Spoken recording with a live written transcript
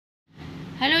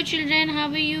Hello children, how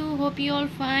are you? Hope you all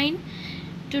fine.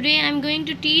 Today I am going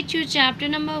to teach you chapter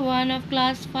number 1 of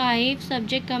class 5,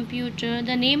 subject computer.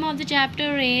 The name of the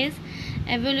chapter is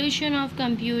Evolution of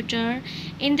Computer.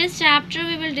 In this chapter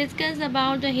we will discuss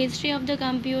about the history of the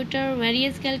computer,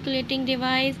 various calculating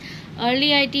device,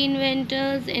 early IT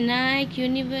inventors, ENIAC,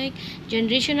 UNIVAC,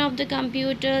 generation of the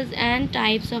computers and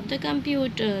types of the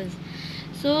computers.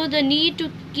 So the need to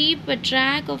keep a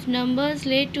track of numbers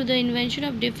led to the invention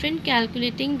of different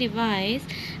calculating devices.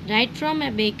 Right from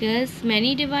Abacus,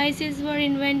 many devices were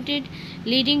invented,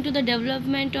 leading to the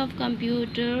development of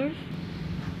computers.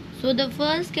 So the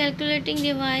first calculating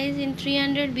device in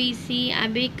 300 BC,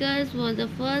 Abacus was the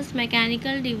first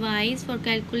mechanical device for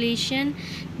calculation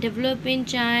developed in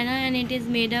China, and it is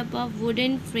made up of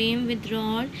wooden frame with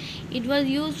rod. It was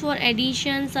used for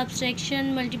addition,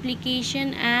 subtraction,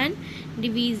 multiplication and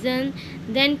division.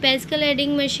 Then Pascal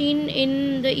adding machine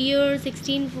in the year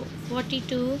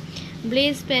 1642.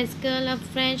 Blaise Pascal, a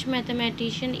French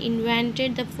mathematician,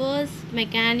 invented the first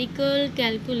mechanical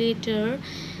calculator.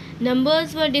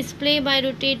 Numbers were displayed by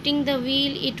rotating the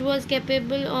wheel. It was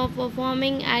capable of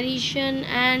performing addition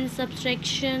and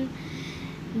subtraction.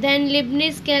 Then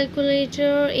Leibniz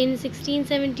Calculator in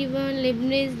 1671.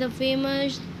 Leibniz, the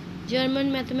famous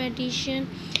German mathematician,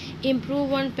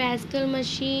 improved on Pascal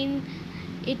machine.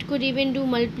 It could even do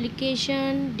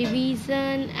multiplication,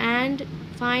 division and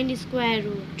find square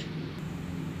root.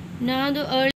 Now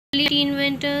the early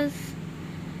inventors.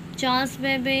 Charles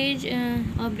Babbage,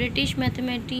 a British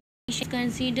mathematician, is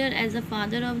considered as the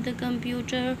father of the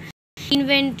computer. He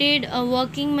invented a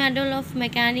working model of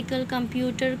mechanical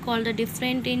computer called the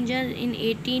different engine in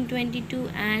 1822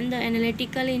 and the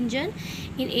analytical engine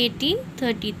in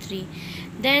 1833.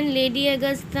 Then Lady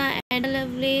Augusta Ada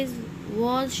Lovelace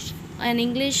was an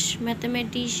English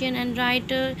mathematician and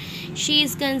writer. She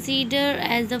is considered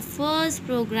as the first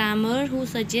programmer who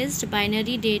suggests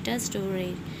binary data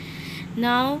storage.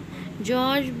 Now,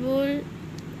 George Boole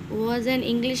was an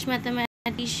English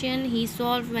mathematician. He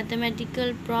solved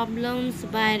mathematical problems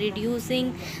by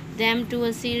reducing them to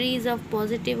a series of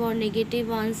positive or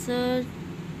negative answers.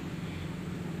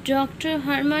 Dr.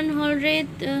 Herman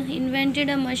Hollerith invented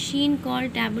a machine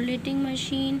called Tabulating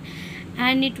Machine,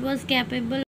 and it was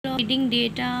capable of reading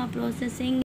data,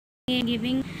 processing and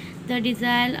giving the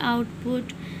desired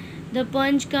output. The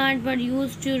punch cards were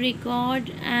used to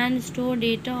record and store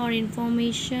data or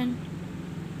information.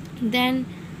 Then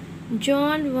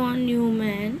John von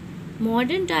Neumann,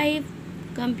 modern type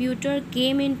computer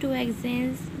came into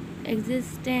existence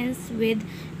with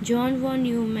John von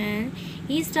Neumann.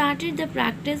 He started the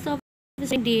practice of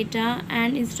storing data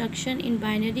and instruction in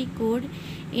binary code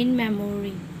in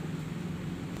memory.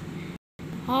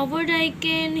 Howard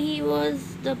Aiken, he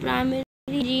was the primary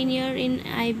engineer in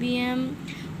IBM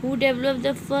who developed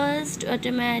the first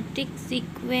automatic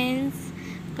sequence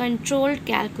controlled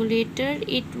calculator.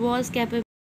 It was capable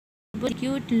of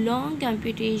execute long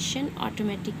computation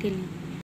automatically.